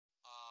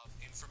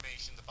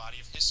information, the body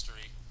of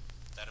history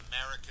that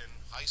American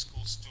high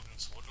school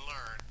students would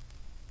learn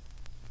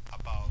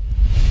about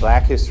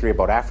Black history,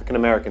 about African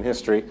American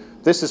history,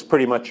 this is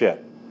pretty much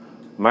it.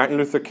 Martin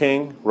Luther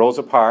King,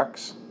 Rosa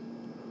Parks.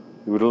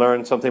 You would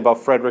learn something about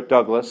Frederick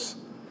Douglass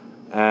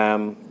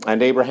and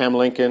Abraham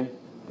Lincoln,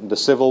 the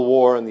Civil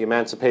War and the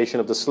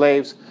emancipation of the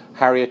slaves,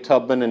 Harriet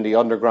Tubman and the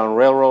Underground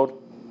Railroad.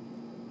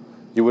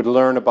 You would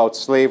learn about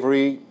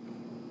slavery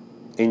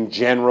in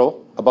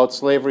general, about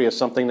slavery as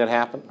something that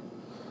happened.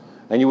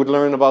 And you would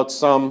learn about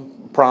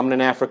some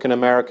prominent African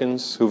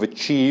Americans who've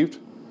achieved,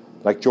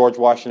 like George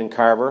Washington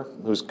Carver,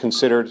 who's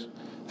considered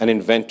an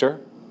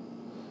inventor.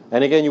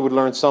 And again, you would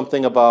learn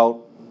something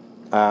about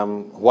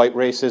white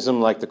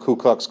racism, like the Ku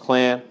Klux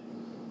Klan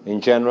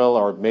in general,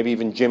 or maybe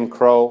even Jim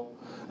Crow.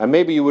 And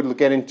maybe you would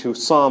get into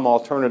some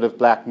alternative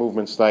black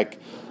movements like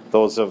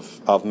those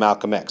of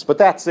Malcolm X. But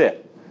that's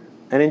it.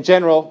 And in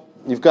general,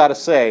 you've got to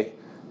say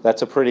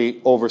that's a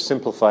pretty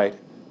oversimplified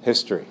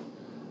history.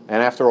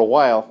 And after a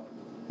while,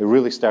 it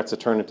really starts to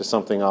turn into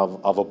something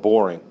of a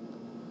boring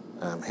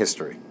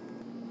history.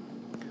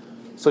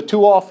 So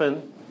too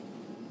often,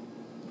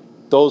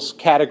 those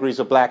categories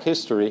of black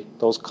history,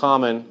 those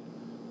common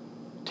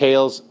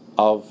tales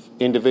of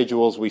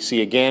individuals we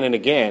see again and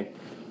again,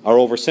 are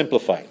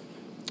oversimplified.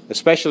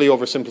 Especially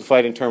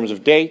oversimplified in terms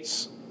of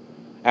dates.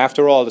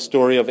 After all, the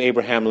story of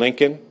Abraham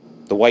Lincoln,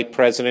 the white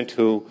president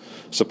who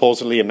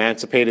supposedly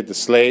emancipated the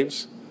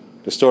slaves,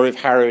 the story of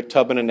Harriet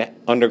Tubman and the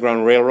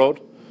Underground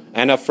Railroad,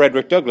 and of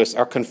Frederick Douglass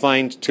are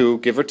confined to,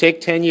 give or take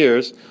 10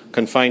 years,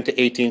 confined to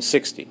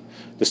 1860.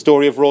 The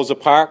story of Rosa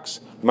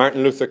Parks,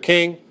 Martin Luther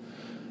King,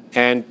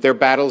 and their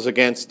battles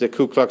against the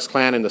Ku Klux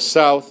Klan in the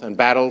South, and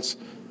battles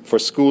for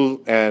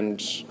school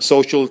and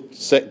social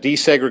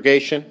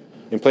desegregation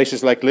in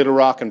places like Little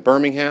Rock and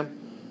Birmingham,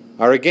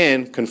 are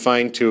again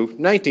confined to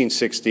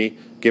 1960,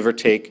 give or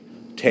take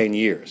 10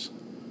 years.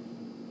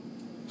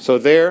 So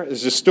there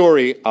is the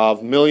story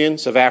of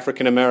millions of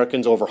African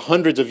Americans over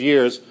hundreds of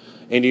years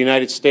in the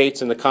United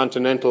States and the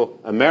continental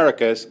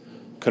Americas,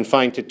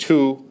 confined to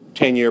 2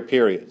 10-year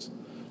periods.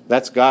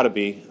 That's got to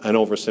be an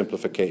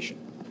oversimplification.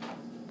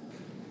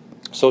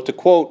 So to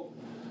quote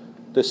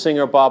the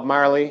singer Bob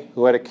Marley,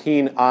 who had a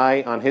keen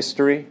eye on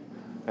history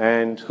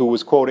and who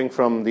was quoting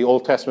from the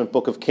Old Testament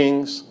book of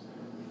Kings,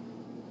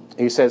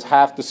 he says,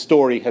 "Half the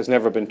story has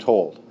never been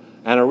told."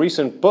 And a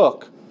recent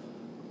book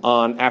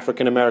on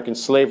African American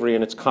slavery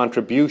and its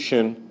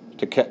contribution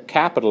to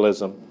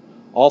capitalism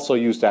also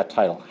used that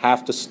title,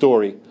 "Half the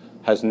story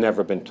has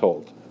never been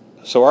told."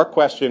 So our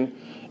question,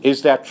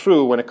 is that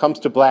true when it comes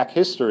to black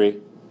history?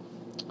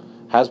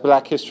 Has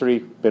black history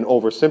been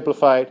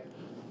oversimplified?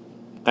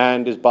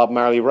 And is Bob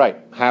Marley right?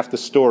 Half the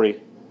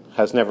story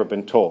has never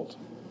been told.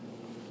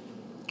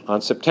 On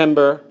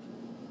September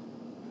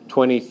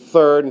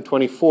 23rd and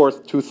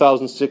 24th,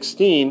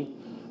 2016,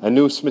 a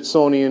new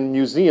Smithsonian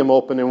Museum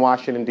opened in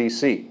Washington,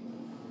 D.C.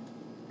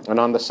 And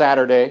on the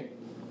Saturday,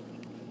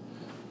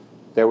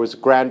 there was a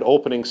grand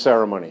opening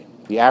ceremony,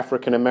 the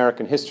African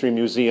American History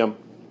Museum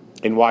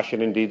in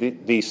Washington,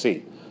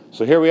 D.C.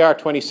 So here we are,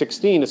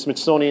 2016, the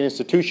Smithsonian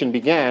Institution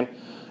began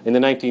in the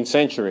 19th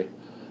century.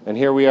 And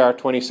here we are,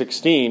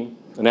 2016,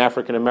 an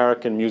African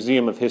American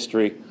Museum of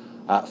History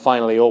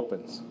finally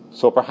opens.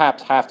 So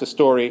perhaps half the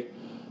story,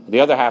 the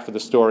other half of the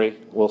story,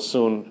 will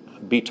soon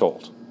be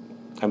told.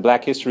 And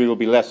black history will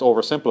be less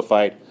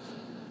oversimplified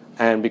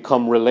and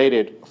become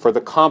related for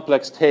the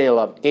complex tale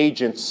of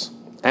agents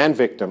and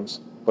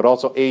victims, but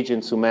also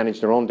agents who manage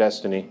their own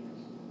destiny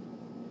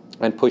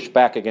and push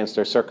back against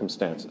their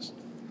circumstances.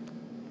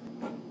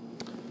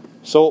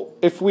 So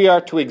if we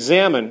are to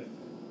examine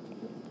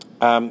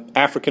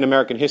African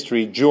American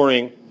history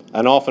during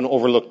an often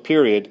overlooked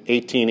period,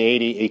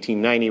 1880,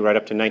 1890, right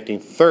up to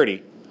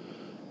 1930,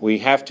 we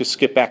have to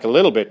skip back a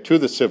little bit to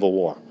the Civil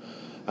War.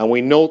 And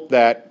we note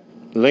that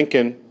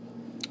Lincoln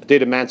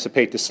did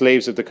emancipate the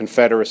slaves of the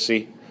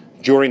Confederacy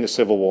during the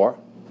Civil War.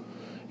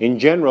 In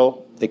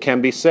general, it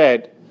can be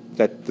said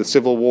that the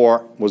Civil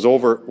War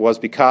was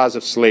because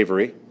of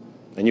slavery,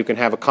 and you can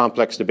have a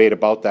complex debate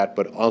about that,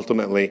 but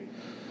ultimately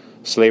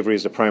slavery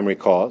is the primary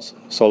cause.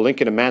 So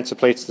Lincoln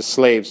emancipates the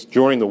slaves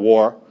during the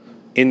war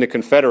in the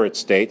Confederate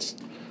States.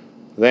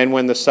 Then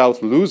when the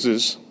South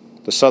loses,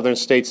 the Southern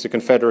states, the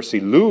Confederacy,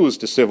 lose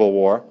the Civil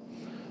War,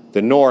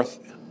 the North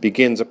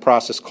begins a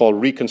process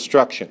called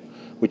Reconstruction,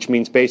 which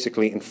means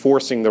basically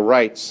enforcing the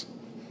rights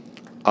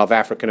of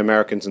African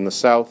Americans in the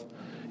South,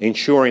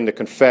 ensuring the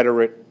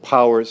Confederate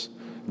powers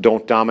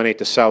don't dominate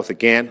the South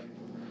again,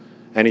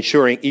 and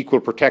ensuring equal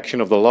protection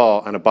of the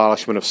law and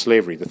abolishment of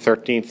slavery, the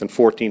 13th and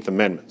 14th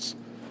Amendments.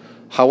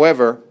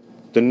 However,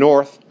 the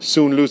North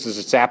soon loses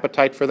its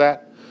appetite for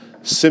that.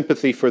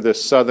 Sympathy for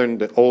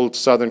the old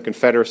Southern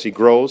Confederacy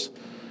grows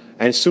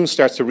and soon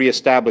starts to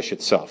reestablish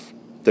itself.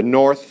 The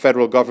North,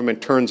 federal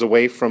government, turns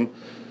away from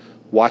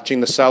watching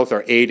the South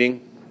or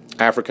aiding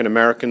African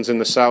Americans in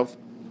the South.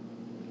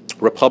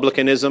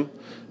 Republicanism,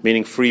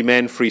 meaning free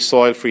men, free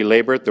soil, free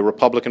labor, the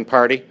Republican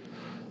Party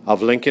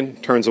of Lincoln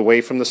turns away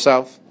from the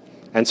South.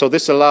 And so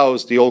this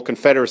allows the old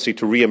Confederacy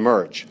to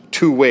reemerge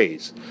two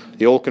ways.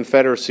 The old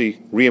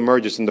Confederacy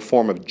reemerges in the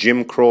form of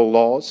Jim Crow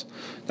laws.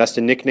 That's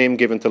the nickname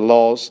given to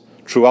laws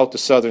throughout the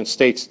southern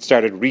states that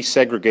started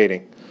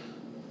resegregating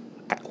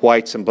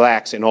whites and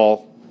blacks in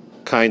all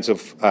kinds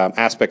of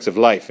aspects of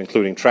life,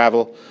 including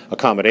travel,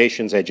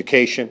 accommodations,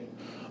 education,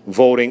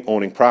 voting,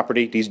 owning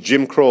property. These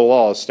Jim Crow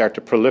laws start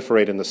to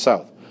proliferate in the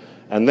South.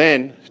 And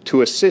then,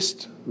 to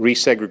assist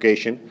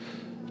resegregation,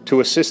 to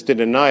assist the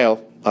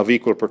denial of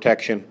equal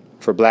protection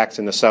for blacks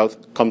in the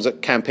South, comes a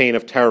campaign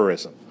of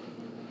terrorism.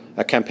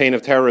 A campaign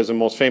of terrorism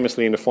most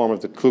famously in the form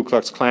of the Ku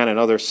Klux Klan and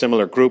other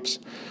similar groups,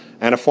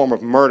 and a form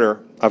of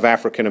murder of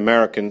African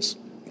Americans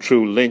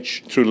through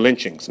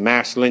lynchings,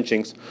 mass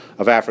lynchings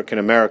of African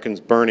Americans,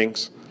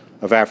 burnings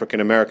of African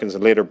Americans,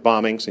 and later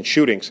bombings and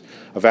shootings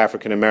of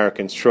African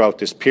Americans throughout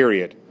this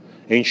period,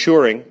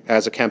 ensuring,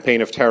 as a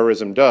campaign of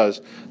terrorism does,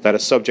 that a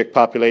subject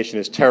population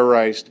is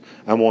terrorized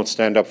and won't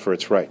stand up for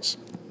its rights.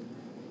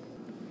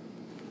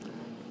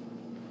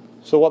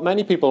 So what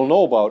many people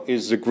know about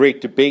is the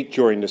great debate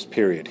during this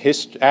period.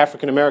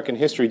 African American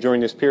history during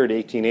this period,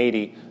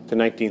 1880 to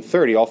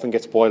 1930, often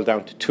gets boiled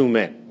down to two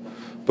men,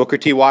 Booker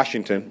T.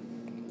 Washington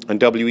and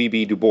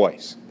W.E.B. Du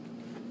Bois.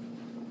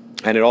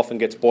 And it often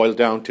gets boiled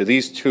down to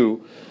these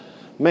two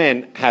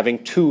men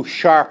having two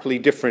sharply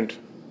different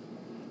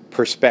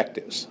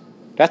perspectives.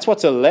 That's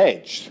what's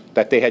alleged,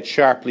 that they had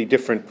sharply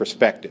different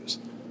perspectives.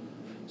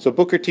 So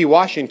Booker T.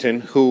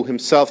 Washington, who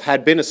himself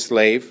had been a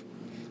slave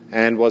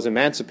and was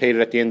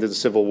emancipated at the end of the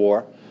Civil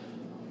War,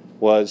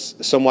 was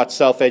somewhat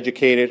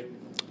self-educated,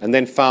 and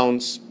then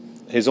founds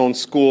his own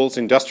schools,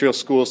 industrial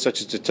schools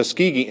such as the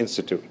Tuskegee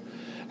Institute.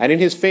 And in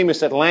his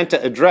famous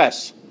Atlanta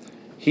address,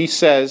 he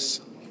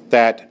says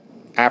that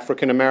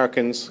African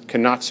Americans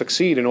cannot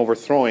succeed in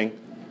overthrowing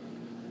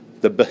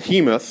the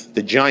behemoth,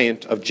 the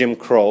giant of Jim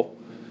Crow.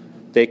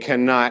 They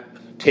cannot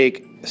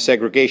take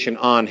segregation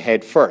on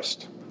head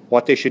first.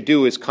 What they should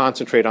do is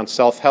concentrate on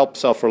self-help,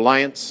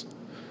 self-reliance.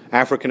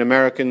 African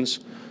Americans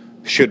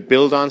should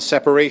build on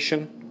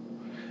separation,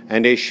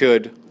 and they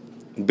should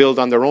build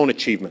on their own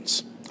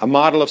achievements. A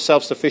model of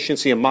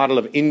self-sufficiency, a model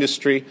of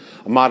industry,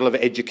 a model of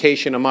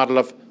education, a model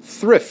of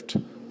thrift.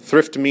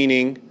 Thrift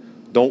meaning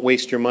don't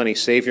waste your money,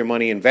 save your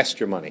money, invest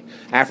your money.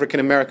 African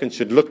Americans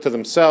should look to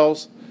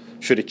themselves,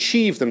 should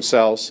achieve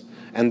themselves,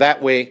 and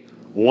that way,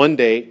 one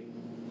day,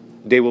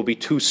 they will be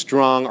too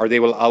strong, or they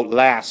will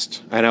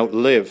outlast and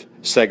outlive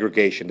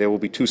segregation. They will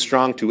be too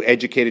strong, too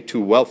educated,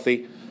 too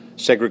wealthy.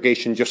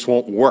 Segregation just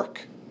won't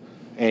work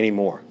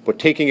anymore. But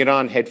taking it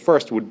on head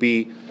first would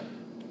be,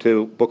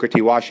 to Booker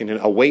T. Washington,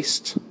 a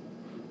waste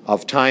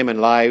of time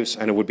and lives,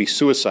 and it would be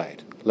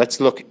suicide. Let's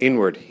look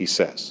inward, he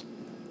says.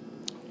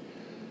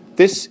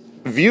 This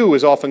view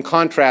is often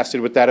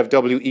contrasted with that of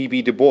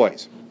W.E.B. Du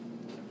Bois.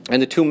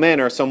 And the two men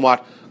are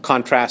somewhat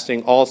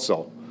contrasting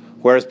also.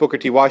 Whereas Booker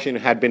T.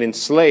 Washington had been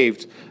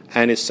enslaved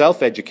and is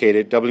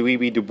self-educated,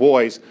 W.E.B. Du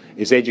Bois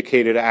is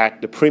educated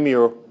at the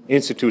premier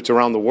institutes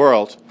around the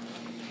world.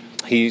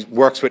 He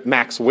works with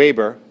Max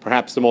Weber,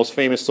 perhaps the most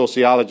famous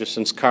sociologist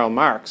since Karl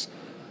Marx.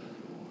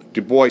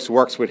 Du Bois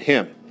works with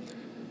him.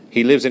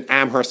 He lives in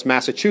Amherst,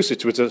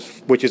 Massachusetts,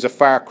 which is a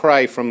far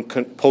cry from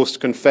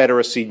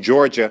post-Confederacy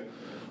Georgia,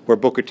 where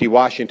Booker T.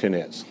 Washington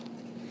is.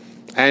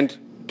 And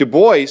Du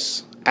Bois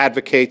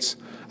advocates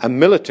a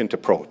militant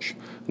approach,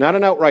 not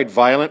an outright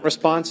violent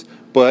response,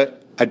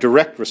 but a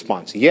direct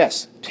response.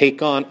 Yes,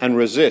 take on and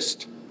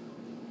resist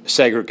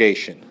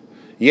segregation.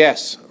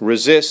 Yes,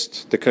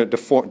 resist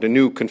the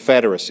new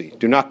Confederacy.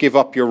 Do not give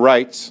up your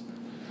rights.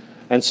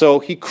 And so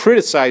he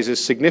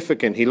criticizes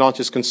he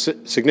launches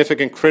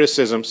significant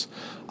criticisms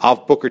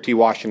of Booker T.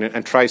 Washington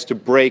and tries to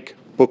break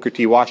Booker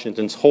T.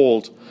 Washington's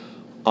hold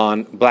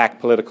on black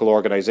political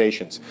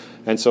organizations.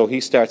 And so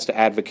he starts to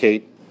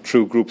advocate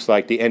through groups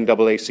like the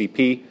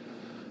NAACP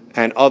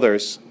and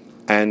others,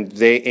 and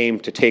they aim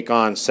to take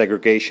on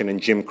segregation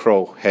and Jim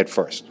Crow head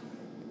first.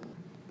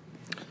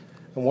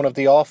 And one of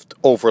the oft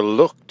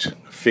overlooked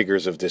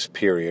figures of this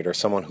period, or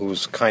someone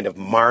who's kind of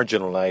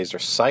marginalized or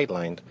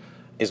sidelined,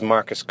 is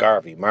Marcus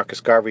Garvey. Marcus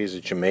Garvey is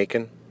a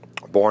Jamaican,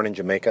 born in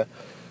Jamaica,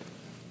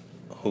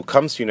 who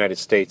comes to the United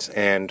States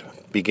and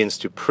begins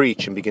to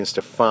preach and begins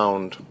to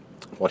found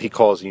what he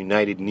calls the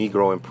United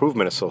Negro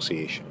Improvement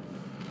Association.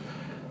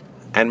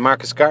 And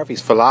Marcus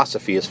Garvey's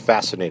philosophy is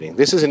fascinating.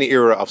 This is an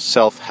era of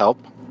self-help,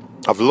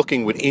 of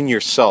looking within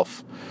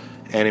yourself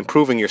and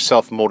improving your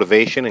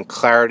self-motivation and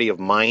clarity of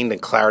mind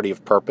and clarity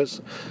of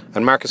purpose.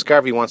 And Marcus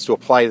Garvey wants to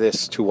apply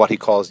this to what he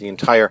calls the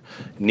entire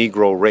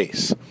Negro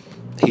race.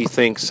 He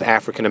thinks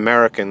African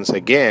Americans,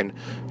 again,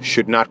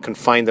 should not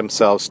confine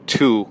themselves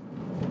to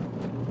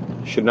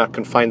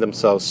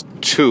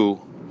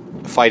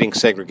fighting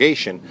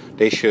segregation.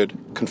 They should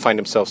confine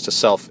themselves to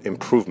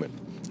self-improvement.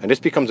 And this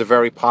becomes a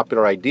very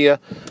popular idea,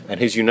 and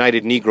his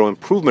United Negro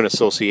Improvement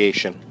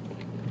Association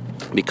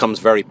becomes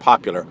very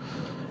popular.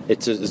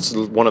 It's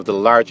one of the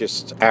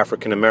largest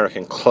African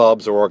American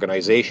clubs or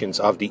organizations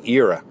of the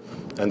era.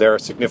 And there are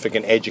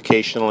significant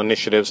educational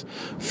initiatives,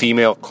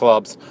 female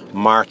clubs,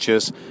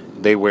 marches,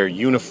 They wear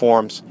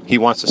uniforms. He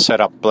wants to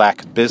set up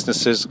black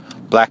businesses,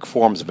 black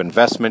forms of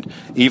investment,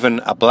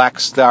 even a black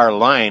star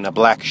line, a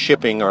black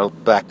shipping or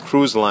black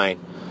cruise line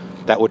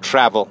that would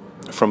travel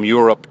from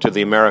Europe to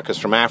the Americas,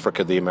 from Africa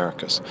to the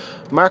Americas.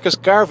 Marcus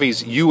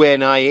Garvey's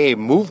UNIA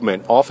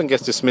movement often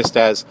gets dismissed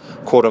as,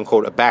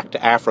 quote-unquote, a back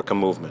to Africa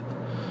movement,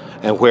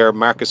 and where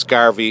Marcus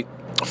Garvey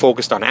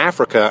focused on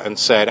Africa and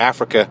said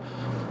Africa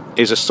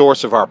is a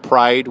source of our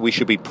pride. We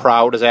should be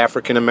proud as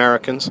African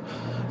Americans,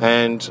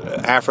 and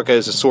Africa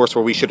is a source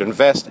where we should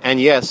invest.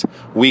 And yes,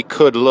 we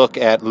could look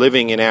at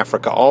living in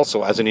Africa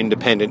also as an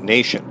independent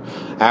nation.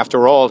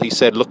 After all, he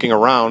said, looking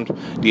around,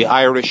 the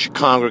Irish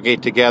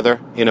congregate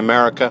together in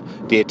America,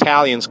 the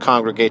Italians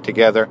congregate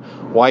together.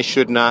 Why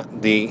should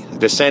not the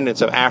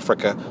descendants of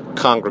Africa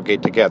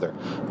congregate together?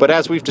 But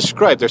as we've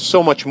described, there's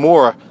so much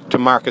more to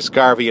Marcus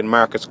Garvey and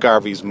Marcus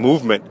Garvey's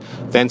movement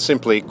than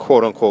simply,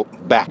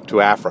 quote-unquote, back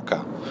to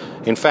Africa.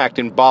 In fact,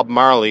 in Bob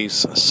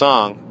Marley's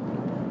song,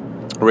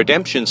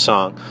 Redemption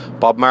Song,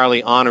 Bob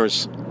Marley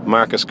honors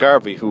Marcus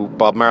Garvey, who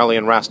Bob Marley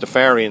and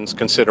Rastafarians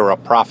consider a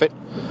prophet.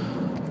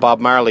 Bob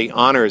Marley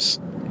honors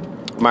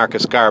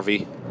Marcus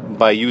Garvey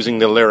by using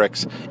the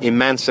lyrics,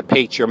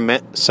 "Emancipate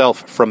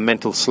yourself from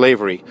mental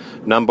slavery.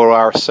 None but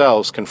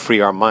ourselves can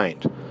free our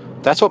mind."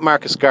 That's what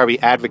Marcus Garvey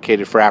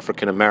advocated for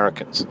African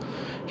Americans.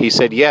 He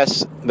said,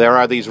 yes, there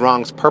are these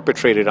wrongs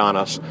perpetrated on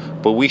us,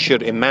 but we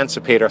should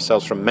emancipate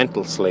ourselves from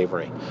mental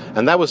slavery.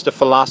 And that was the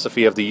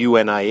philosophy of the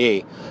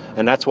UNIA,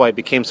 and that's why it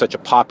became such a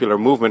popular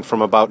movement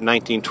from about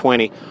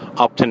 1920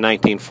 up to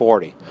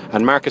 1940.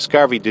 And Marcus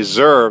Garvey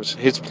deserves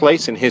his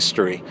place in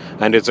history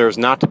and deserves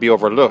not to be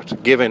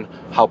overlooked, given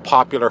how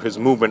popular his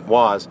movement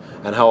was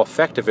and how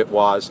effective it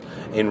was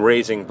in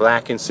raising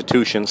black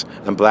institutions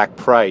and black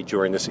pride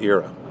during this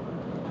era.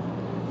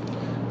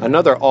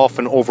 Another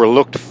often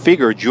overlooked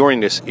figure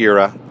during this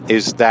era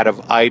is that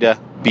of Ida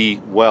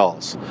B.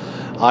 Wells.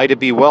 Ida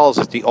B. Wells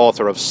is the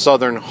author of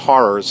Southern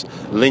Horrors,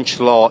 Lynch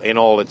Law in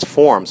All Its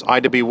Forms.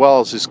 Ida B.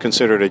 Wells is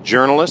considered a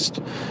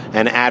journalist,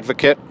 an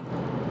advocate,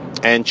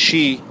 and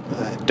she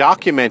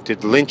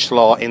documented lynch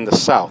law in the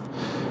South.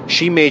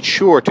 She made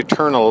sure to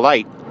turn a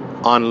light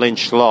on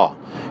lynch law.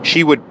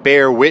 She would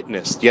bear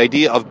witness, the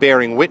idea of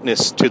bearing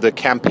witness to the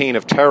campaign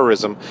of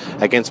terrorism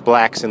against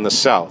blacks in the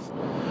South.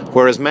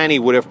 Whereas many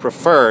would have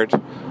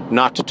preferred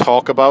not to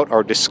talk about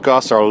or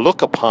discuss or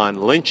look upon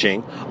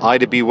lynching,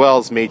 Ida B.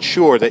 Wells made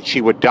sure that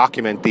she would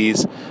document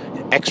these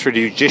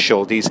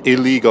extrajudicial, these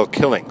illegal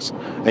killings.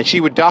 And she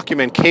would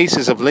document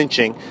cases of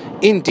lynching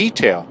in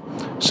detail.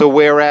 So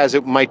whereas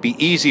it might be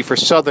easy for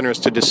Southerners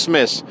to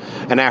dismiss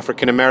an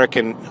African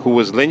American who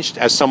was lynched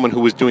as someone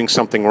who was doing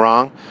something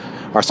wrong,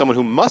 or someone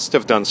who must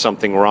have done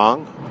something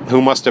wrong,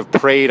 who must have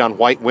preyed on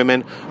white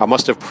women or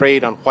must have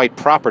preyed on white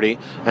property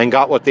and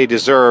got what they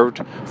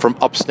deserved from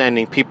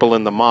upstanding people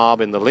in the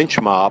mob, in the lynch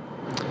mob,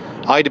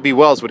 Ida B.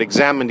 Wells would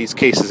examine these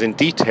cases in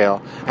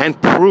detail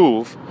and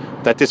prove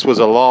that this was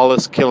a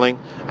lawless killing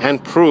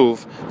and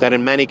prove that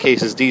in many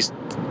cases these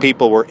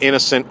people were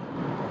innocent,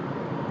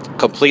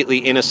 completely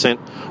innocent,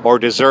 or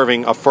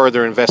deserving of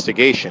further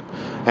investigation.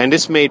 And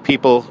this made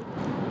people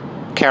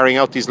carrying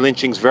out these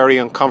lynchings very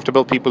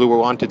uncomfortable, people who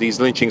wanted these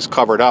lynchings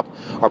covered up,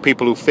 or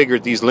people who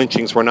figured these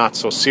lynchings were not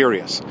so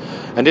serious.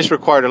 And this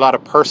required a lot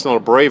of personal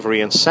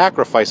bravery and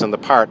sacrifice on the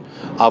part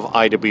of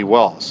Ida B.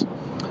 Wells.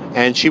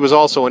 And she was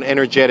also an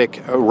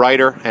energetic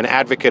writer and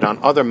advocate on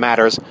other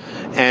matters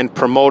and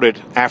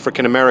promoted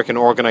African American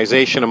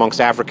organization amongst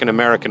African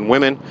American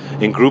women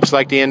in groups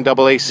like the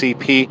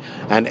NAACP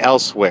and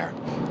elsewhere.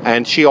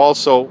 And she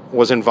also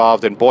was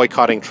involved in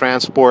boycotting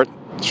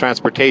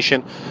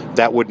transportation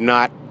that would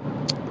not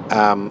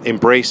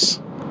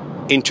embrace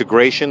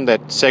integration,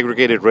 that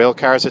segregated rail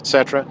cars,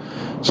 etc.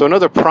 So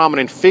another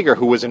prominent figure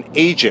who was an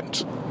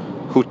agent,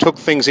 who took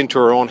things into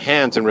her own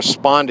hands and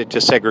responded to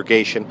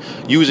segregation,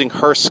 using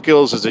her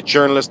skills as a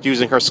journalist,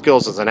 using her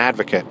skills as an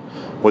advocate,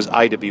 was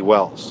Ida B.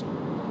 Wells.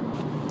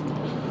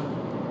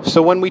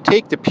 So when we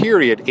take the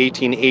period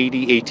 1880,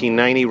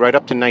 1890, right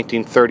up to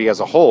 1930 as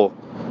a whole,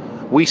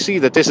 we see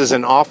that this is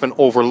an often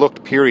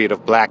overlooked period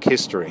of black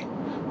history.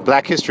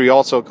 Black history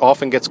also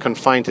often gets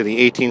confined to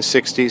the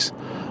 1860s,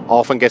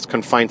 often gets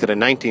confined to the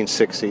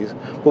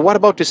 1960s. But what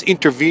about this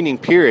intervening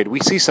period? We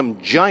see some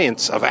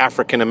giants of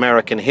African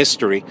American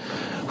history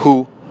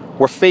who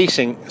were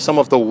facing some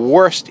of the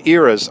worst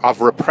eras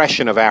of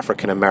repression of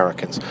African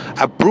Americans.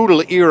 A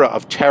brutal era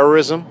of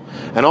terrorism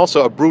and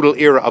also a brutal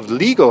era of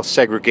legal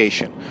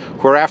segregation,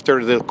 where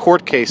after the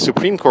court case,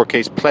 Supreme Court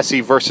case, Plessy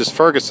versus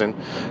Ferguson,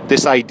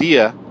 this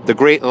idea, the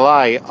great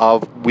lie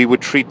of we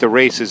would treat the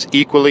races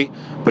equally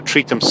but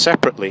treat them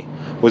separately,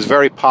 was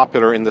very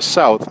popular in the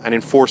South and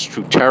enforced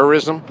through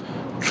terrorism,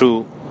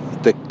 through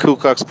the Ku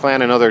Klux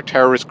Klan and other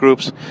terrorist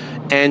groups,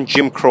 and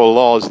Jim Crow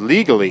laws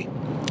legally.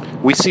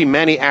 We see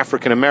many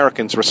African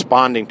Americans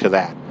responding to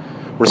that,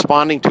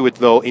 responding to it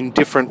though in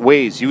different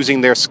ways,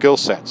 using their skill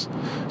sets.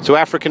 So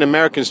African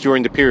Americans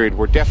during the period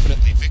were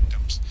definitely victims